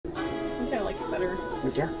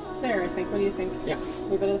Right there? There, I think. What do you think? Yeah. A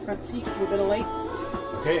little bit of the front seat, a little bit of light.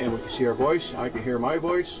 Okay, and we can see our voice. I can hear my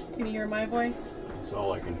voice. Can you hear my voice? That's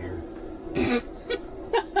all I can hear.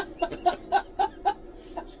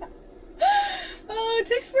 Oh, it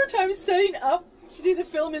takes more time setting up to do the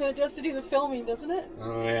filming than it does to do the filming, doesn't it?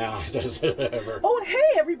 Oh yeah, does it ever? Oh,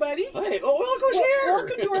 hey everybody! Hey, oh, look who's here!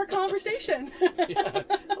 Welcome to our conversation. Yeah.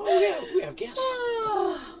 Oh yeah, we have guests.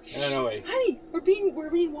 Oh, Anyway, honey, we're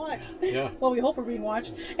being watched. yeah. Well, we hope we're being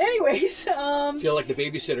watched. Anyways, I feel like the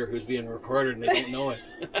babysitter who's being recorded and they don't know it.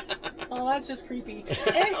 oh, that's just creepy.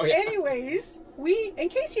 Oh, yeah. Anyways, in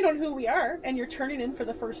case you don't know who we are and you're turning in for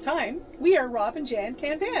the first time, we are Rob and Jan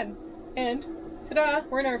Can Van, and ta-da,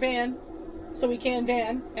 we're in our van. So we can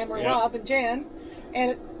van, and we're Rob and Jan,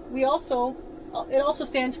 and it also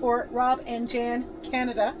stands for Rob and Jan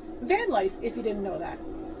Canada Vanlife, if you didn't know that.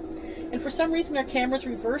 And for some reason our camera's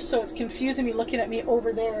reversed, so it's confusing me looking at me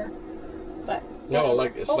over there. But no,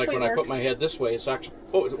 like it's hopefully like when I put my head this way, it's actually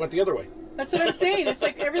it went the other way. That's what I'm saying. It's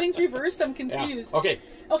like everything's reversed. I'm confused. Yeah. Okay.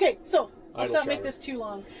 Okay, so let's Idle not make chatter. this too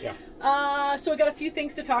long. Yeah. So we got a few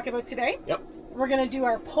things to talk about today. Yep. We're going to do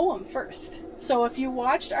our poem first. So if you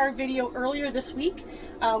watched our video earlier this week,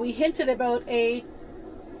 we hinted about a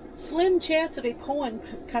slim chance of a poem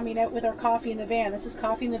coming out with our Coffee in the Van. This is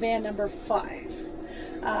Coffee in the Van number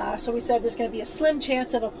 5. So we said there's going to be a slim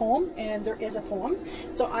chance of a poem, and there is a poem.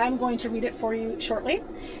 So I'm going to read it for you shortly.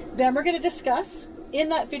 Then we're going to discuss in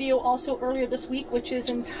that video also earlier this week, which is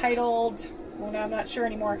entitled, well, no, I'm not sure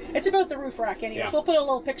anymore. It's about the roof rack anyways. Yeah. We'll put a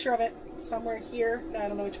little picture of it somewhere here. I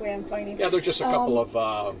don't know which way I'm pointing. Yeah, there's just a couple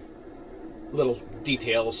of little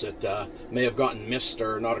details that may have gotten missed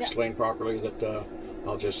or not explained properly that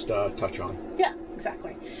I'll just touch on. Yeah,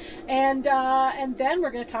 exactly. And then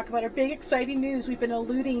we're going to talk about our big exciting news we've been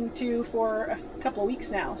alluding to for a couple of weeks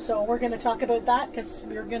now. So we're going to talk about that because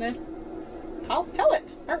we're going to tell it,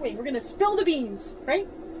 aren't we? We're going to spill the beans, right?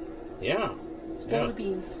 Yeah. Spill the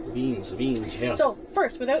beans. The beans, yeah. So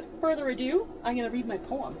first, without further ado, I'm going to read my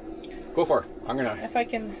poem. Go for it. If I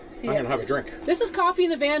can see I'm it. gonna have a drink. This is Coffee in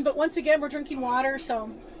the Van, but once again, we're drinking water,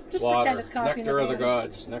 so just pretend it's coffee in the van. Nectar of the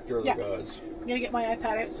gods. Nectar of the gods. I'm gonna get my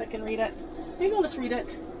iPad out so I can read it. Maybe I'll just read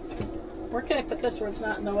it. Where can I put this where it's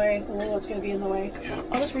not in the way? Oh, it's gonna be in the way. Yeah.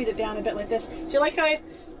 I'll just read it down a bit like this. Do you like how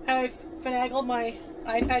I've finagled my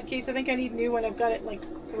iPad case? I think I need a new one. I've got it like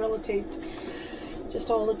Gorilla taped. Just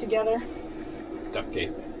hold it together. Duct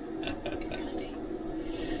tape.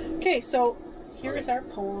 Okay, so here is our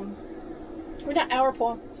poem. Or not our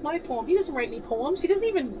poem, it's my poem. He doesn't write any poems. He doesn't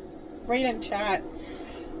even write in chat.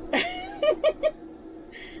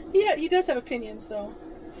 Yeah, he does have opinions though.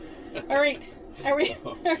 Alright.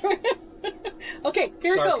 Okay,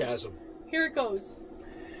 here Sarcasm. it goes. Here it goes.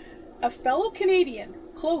 A fellow Canadian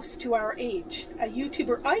close to our age, a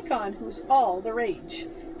YouTuber icon who's all the rage.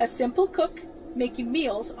 A simple cook making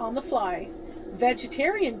meals on the fly.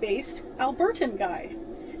 Vegetarian based Albertan guy.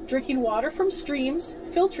 Drinking water from streams,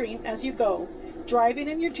 filtering as you go. Driving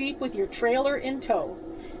in your Jeep with your trailer in tow.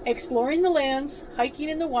 Exploring the lands, hiking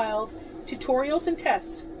in the wild. Tutorials and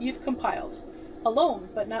tests you've compiled. Alone,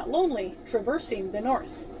 but not lonely, traversing the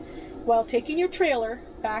north. While taking your trailer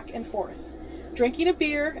back and forth. Drinking a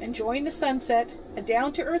beer, enjoying the sunset. A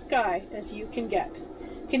down-to-earth guy as you can get.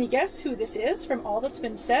 Can you guess who this is from all that's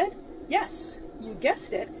been said? Yes, you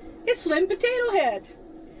guessed it. It's Slim Potato Head.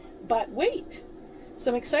 But wait.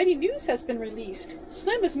 Some exciting news has been released.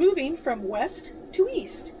 Slim is moving from west to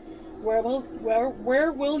east. Where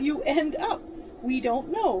will you end up? We don't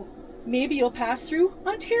know. Maybe you'll pass through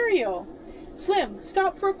Ontario. Slim,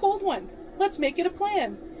 stop for a cold one. Let's make it a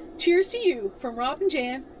plan. Cheers to you from Rob and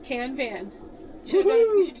Jan Can Van. You should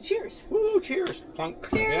do cheers. Woo, cheers. Clunk.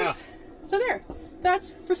 Cheers. Yeah. So there.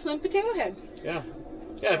 That's for Slim Potato Head. Yeah.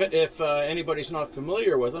 Yeah, if anybody's not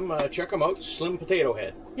familiar with him, check him out, Slim Potato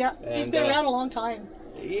Head. Yeah, he's been around a long time.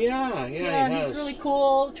 Yeah, Yeah, he's really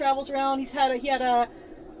cool. Travels around. He had a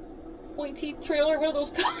pointy trailer. What are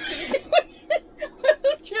those called? What are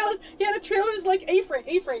those trailers? He had a trailer that was like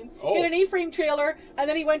A-frame. Oh. He had an A-frame trailer, and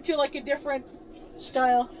then he went to like a different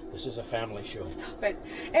style. This is a family show. Stop it.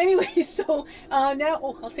 Anyway, so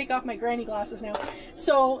now, I'll take off my granny glasses now.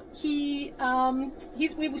 So we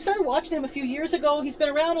started watching him a few years ago. He's been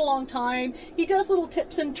around a long time. He does little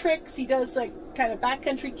tips and tricks. He does like kind of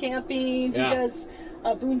backcountry camping. Yeah. He does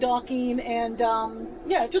boondocking, and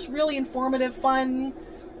yeah, just really informative, fun,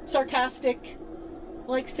 sarcastic.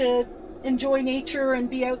 Likes to enjoy nature and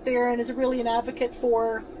be out there, and is really an advocate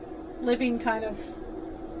for living kind of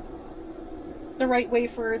the right way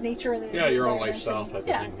for nature and the your own lifestyle type of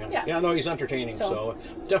thing. Yeah, no, he's entertaining, so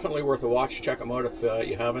definitely worth a watch. Check him out if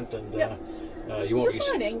you haven't, and you won't. Is this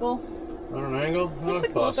on an angle? On an angle? Looks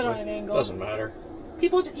like a little bit on an angle. Doesn't matter.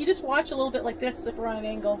 People, you just watch a little bit like this if we're on an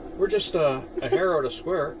angle. We're just a hair out of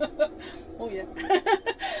square. Oh yeah.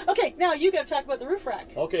 Okay, now you got to talk about the roof rack.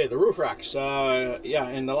 Okay, the roof racks. Yeah,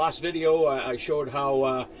 in the last video I showed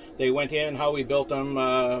how they went in, how we built them,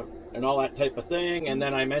 and all that type of thing. And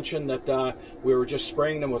then I mentioned that we were just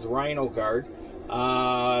spraying them with Rhino Guard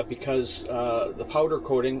because the powder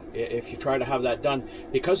coating, if you try to have that done,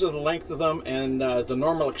 because of the length of them and the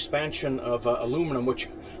normal expansion of aluminum, which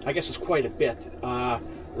I guess is quite a bit,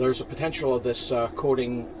 there's a potential of this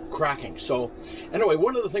coating cracking. So anyway,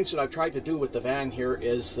 one of the things that I've tried to do with the van here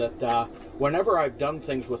is that whenever I've done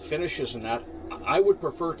things with finishes and that, I would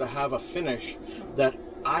prefer to have a finish that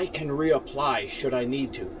I can reapply should I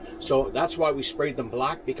need to. So that's why we sprayed them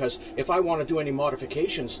black, because if I want to do any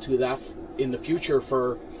modifications to that in the future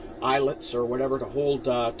for eyelets or whatever to hold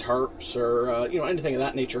tarps or you know, anything of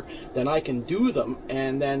that nature, then I can do them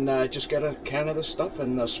and then just get a can of this stuff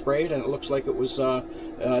and spray it, and it looks like it was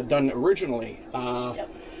done originally. Yep.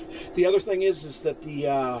 The other thing is that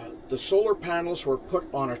the solar panels were put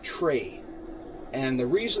on a tray, and the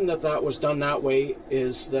reason that that was done that way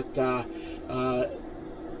is that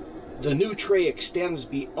the new tray extends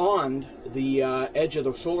beyond the edge of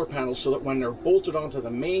the solar panels, so that when they're bolted onto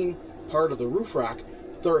the main part of the roof rack,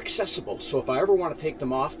 they're accessible. So if I ever want to take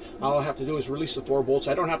them off, all I have to do is release the 4 bolts.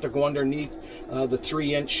 I don't have to go underneath the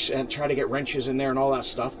 3-inch and try to get wrenches in there and all that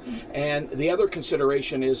stuff. And the other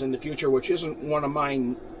consideration is in the future, which isn't one of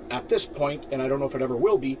mine at this point, and I don't know if it ever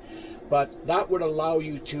will be, but that would allow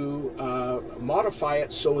you to modify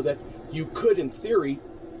it so that you could, in theory,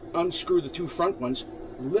 unscrew the 2 front ones,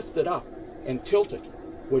 lift it up, and tilt it,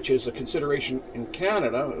 which is a consideration in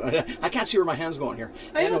Canada. I can't see where my hand's going here.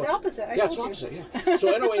 I know, it's opposite. Yeah, it's opposite, yeah.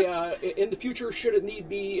 So anyway, in the future, should it need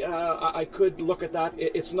be, I could look at that.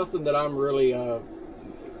 It's nothing that I'm really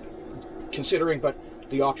considering, but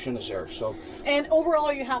the option is there. So. And overall,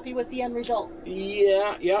 are you happy with the end result?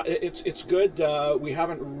 Yeah, it's good. We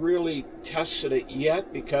haven't really tested it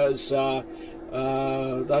yet because that's a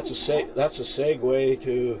segue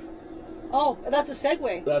to. Oh, that's a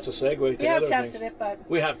segue. That's a segue to we have other tested things. it, but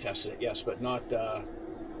we have tested it, yes, but not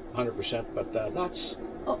 100%. But that's.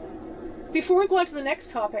 Oh. Before we go on to the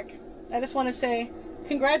next topic, I just want to say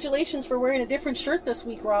congratulations for wearing a different shirt this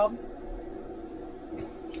week, Rob.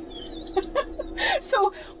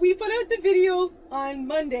 So we put out the video on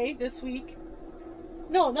Monday this week.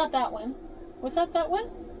 No, not that one. Was that one?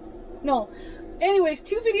 No. Anyways,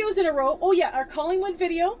 2 videos in a row. Oh yeah, our Collingwood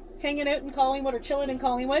video, hanging out in Collingwood or chilling in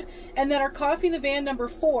Collingwood, and then our Coffee in the Van number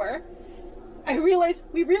 4. We realized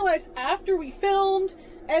after we filmed,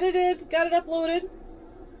 edited, got it uploaded,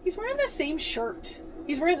 he's wearing the same shirt.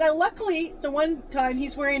 He's wearing, luckily, the one time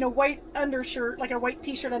he's wearing a white undershirt, like a white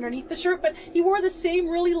t-shirt underneath the shirt, but he wore the same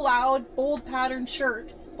really loud, bold pattern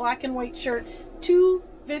shirt, black and white shirt, 2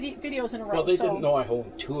 videos in a row. Well, they didn't know I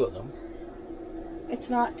owned 2 of them. It's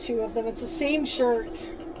not 2 of them, it's the same shirt.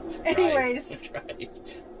 Anyways. That's right.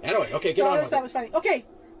 Anyway, okay, get on with it. That was funny. Okay,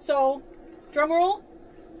 so, drum roll.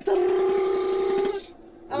 We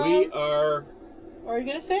are... Are you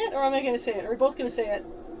going to say it, or am I going to say it? Are we both going to say it?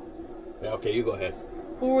 Yeah, okay, you go ahead.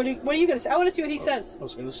 Well, what are you going to say? I want to see what he says. I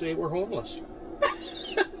was going to say we're homeless.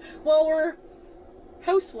 Well, we're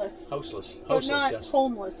houseless. Houseless, but not yes.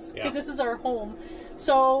 homeless, because Yeah. this is our home.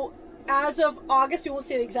 So, as of August, we won't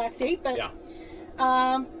say the exact date, but yeah.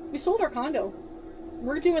 We sold our condo.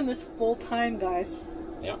 We're doing this full time, guys.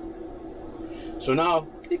 Yeah. So now...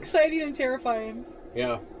 Exciting and terrifying.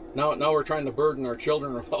 Yeah. Now we're trying to burden our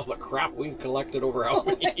children with all the crap we've collected over how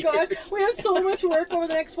many years. Oh my God, we have so much work over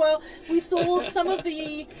the next while. We sold some of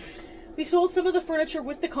the furniture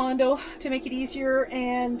with the condo to make it easier,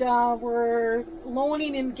 and we're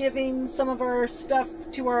loaning and giving some of our stuff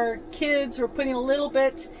to our kids. We're putting a little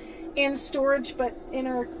bit in storage, but in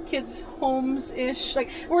our kids' homes-ish. Like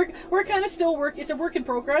we're kind of still it's a work in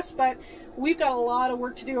progress, but we've got a lot of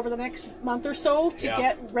work to do over the next month or so to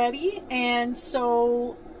get ready, and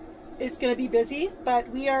so it's going to be busy, but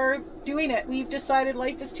we are doing it. We've decided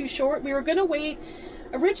life is too short. We were going to wait.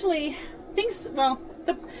 Originally,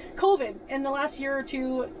 the COVID in the last year or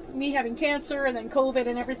two, me having cancer and then COVID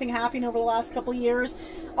and everything happening over the last couple of years,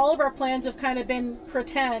 all of our plans have kind of been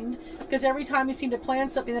pretend, because every time we seem to plan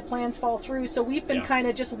something, the plans fall through. So we've been kind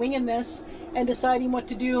of just winging this and deciding what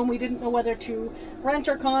to do, and we didn't know whether to rent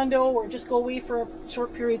our condo or just go away for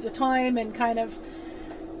short periods of time and kind of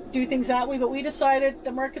do things that way. But we decided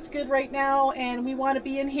the market's good right now and we want to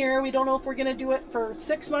be in here. We don't know if we're going to do it for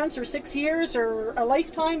 6 months or 6 years or a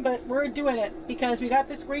lifetime, but we're doing it because we got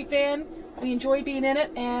this great van, we enjoy being in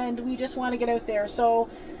it, and we just want to get out there. So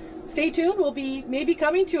stay tuned. We'll be maybe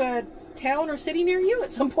coming to a town or city near you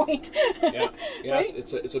at some point. Yeah, Right?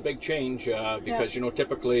 it's a big change because you know,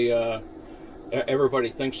 typically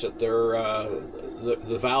everybody thinks that their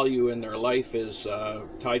the value in their life is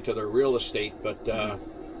tied to their real estate, but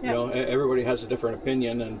you know, everybody has a different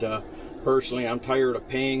opinion. And personally, I'm tired of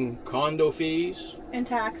paying condo fees And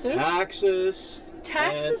taxes.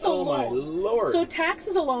 Taxes alone. Oh my Lord! So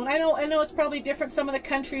taxes alone. I know it's probably different. Some of the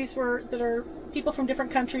countries that are people from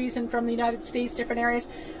different countries and from the United States, different areas.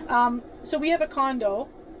 So we have a condo.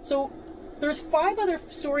 So there's 5 other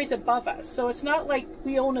stories above us. So it's not like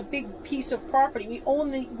we own a big piece of property. We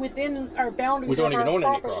own within our boundaries. We don't of even our own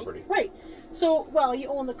property. any property. Right. So well, you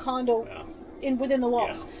own the condo within the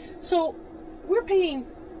walls. Yeah. So we're paying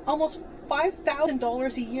almost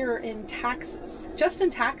 $5,000 a year in taxes, just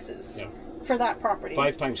in taxes. Yeah. For that property.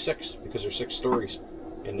 5 times 6 because there's 6 stories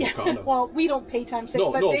in this condo. Well, we don't pay times 6,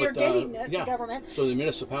 but they are getting it, the government. So the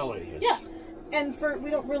municipality is. Yeah. And we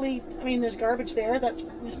don't really, I mean, there's garbage there.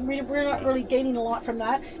 We're not really gaining a lot from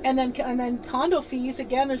that. And then condo fees,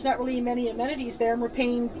 again, there's not really many amenities there, and we're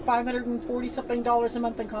paying $540 something a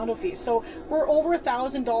month in condo fees. So we're over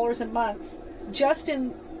 $1,000 a month just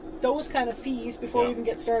in those kind of fees before we even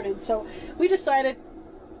get started. So we decided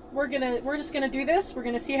we're just gonna do this. We're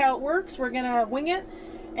gonna see how it works. We're gonna wing it,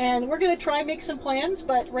 and we're gonna try and make some plans.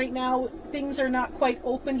 But right now things are not quite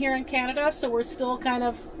open here in Canada, so we're still kind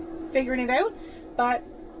of figuring it out. But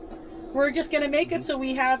we're just gonna make it so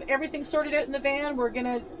we have everything sorted out in the van. We're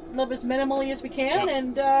gonna live as minimally as we can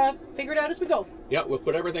and figure it out as we go. Yeah, we'll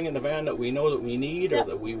put everything in the van that we know that we need or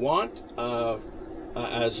that we want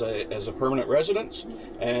as a permanent residence,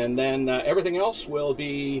 and then everything else will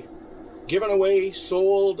be given away,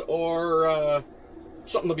 sold, or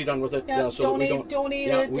something to be done with it. So we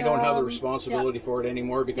don't have the responsibility for it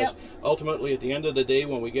anymore, because ultimately at the end of the day,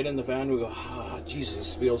 when we get in the van, we go, Jesus,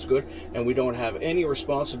 this feels good, and we don't have any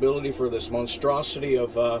responsibility for this monstrosity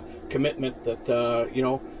of commitment that you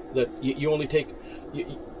know, that you only take.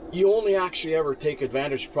 You only actually ever take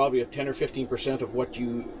advantage probably of 10 or 15% of what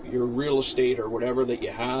your real estate or whatever that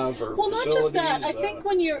you have, or not just that. I think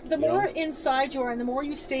when the more inside you are and the more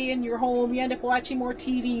you stay in your home, you end up watching more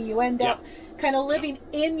TV. You end up kind of living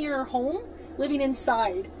in your home, living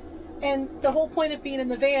inside. And the whole point of being in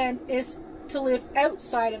the van is to live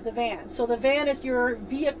outside of the van. So the van is your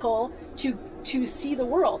vehicle to see the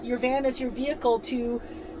world. Your van is your vehicle to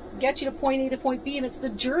get you to point A to point B, and it's the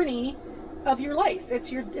journey of your life.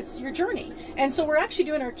 It's your journey. And so we're actually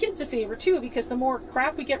doing our kids a favor too, because the more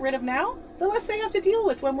crap we get rid of now, the less they have to deal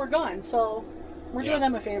with when we're gone. So we're doing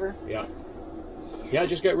them a favor. Yeah,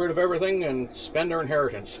 just get rid of everything and spend their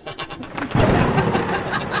inheritance.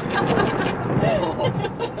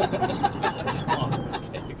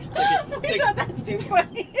 That's too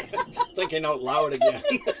funny. Thinking out loud again.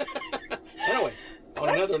 Anyway, on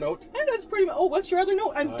another note. And that's pretty much. Oh, what's your other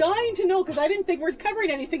note? I'm dying to know, because I didn't think we're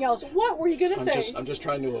covering anything else. What were you going to say? I'm just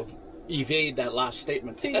trying to evade that last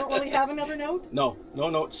statement. So you don't really have another note? No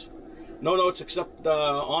notes. No notes except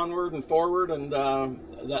onward and forward, and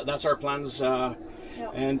that's our plans.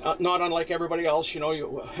 And not unlike everybody else, you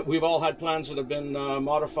know, we've all had plans that have been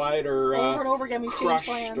modified or over and over again. We crushed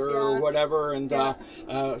plans, or whatever. And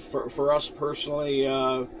for us personally,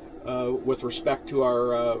 with respect to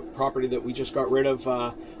our property that we just got rid of,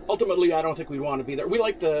 ultimately, I don't think we'd want to be there. We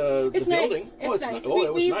like the building. It's nice. It was nice.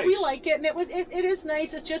 We like it, and it is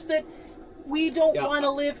nice. It's just that we don't want to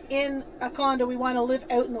live in a condo. We want to live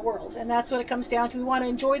out in the world, and that's what it comes down to. We want to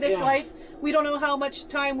enjoy this life. We don't know how much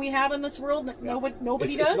time we have in this world.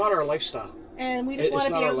 Nobody does. It's not our lifestyle, and we just want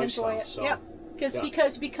to be out and enjoy it. So.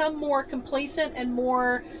 Because you become more complacent and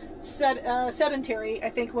more sedentary, I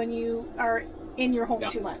think, when you are in your home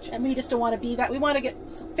too much, and we just don't want to be that. We want to get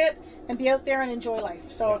fit and be out there and enjoy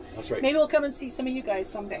life. So that's right. Maybe we'll come and see some of you guys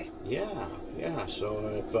someday.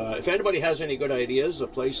 So if anybody has any good ideas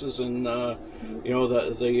of places in you know,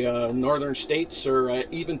 the northern states, or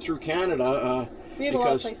even through Canada, we have a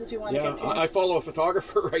lot of places we want to get to. I follow a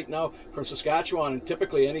photographer right now from Saskatchewan, and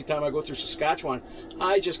typically anytime I go through Saskatchewan,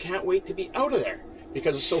 I just can't wait to be out of there,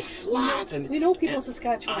 because it's so flat. And we know people in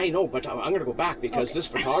Saskatchewan. I know, but I'm going to go back, because this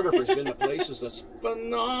photographer's been to places that's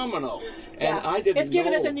phenomenal. And I didn't know. It's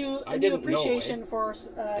given us a new appreciation for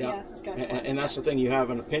Saskatchewan. And that's the thing, you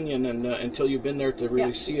have an opinion, and until you've been there to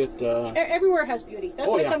really see it. Everywhere has beauty.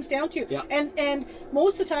 That's what it comes down to. And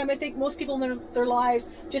most of the time, I think most people in their lives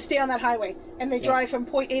just stay on that highway, and they drive from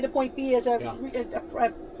point A to point B as a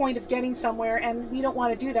point of getting somewhere, and we don't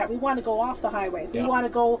want to do that. We want to go off the highway. We want to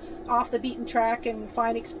go off the beaten track and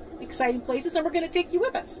find exciting places, and we're going to take you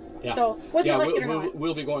with us. So whether you like it or not,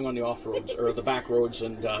 we'll be going on the off roads or the back roads,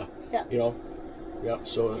 and you know, Yeah,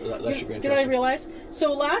 so that should be interesting. You know what I realized?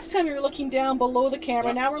 So last time we were looking down below the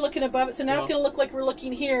camera, now we're looking above it, so now it's going to look like we're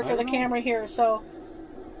looking here for the camera here, so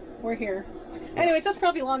we're here. Anyways, that's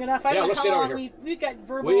probably long enough. I don't know how long we've got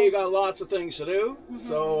verbal. We got lots of things to do,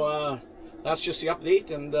 so that's just the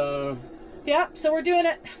update, and yeah, so we're doing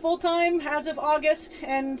it full-time as of August,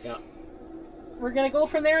 and we're going to go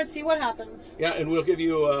from there and see what happens. Yeah, and we'll give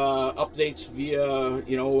you updates via,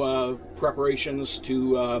 you know, preparations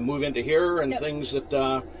to move into here and things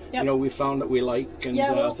that, you know, we found that we like,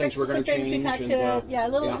 and things we're going to change. We've had to,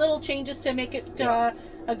 little changes to make it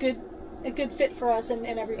a good fit for us in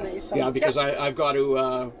every way. So, yeah, because I've got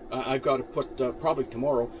to put probably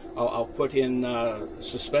tomorrow. I'll put in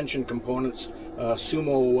suspension components,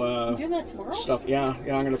 sumo doing that tomorrow? stuff. Yeah, I'm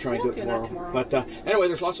going to try and do it tomorrow. But anyway,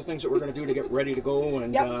 there's lots of things that we're going to do to get ready to go,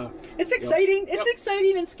 and it's exciting. It's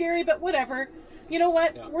exciting and scary, but whatever. You know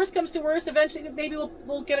what? Worst comes to worst. Eventually, maybe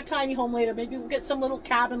we'll get a tiny home later. Maybe we'll get some little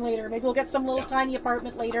cabin later. Maybe we'll get some little tiny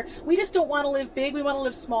apartment later. We just don't want to live big. We want to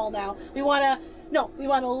live small now. We want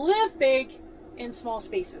to live big in small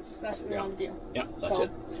spaces. That's what we want to do. Yeah, that's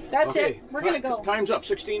it. That's it. We're going to go. Time's up.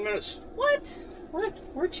 16 minutes. What?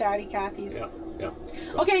 We're chatty Cathys. Yeah.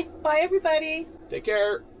 Okay, bye everybody. Take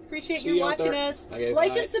care. Appreciate you watching us. Okay,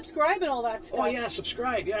 like and subscribe and all that stuff. Oh yeah,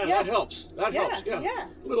 subscribe. Yeah, that helps. That helps. Yeah.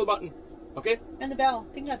 Little button. Okay. And the bell.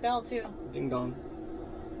 Ding that bell too. Ding dong.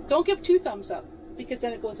 Don't give 2 thumbs up because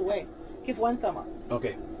then it goes away. Give 1 thumb up.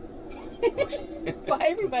 Okay. Bye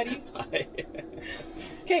everybody. Bye.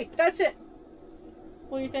 Okay, that's it.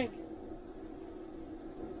 What do you think?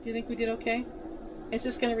 Do you think we did okay? Is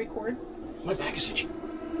this going to record? My back is itchy.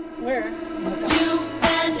 Where? You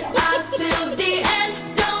and I till the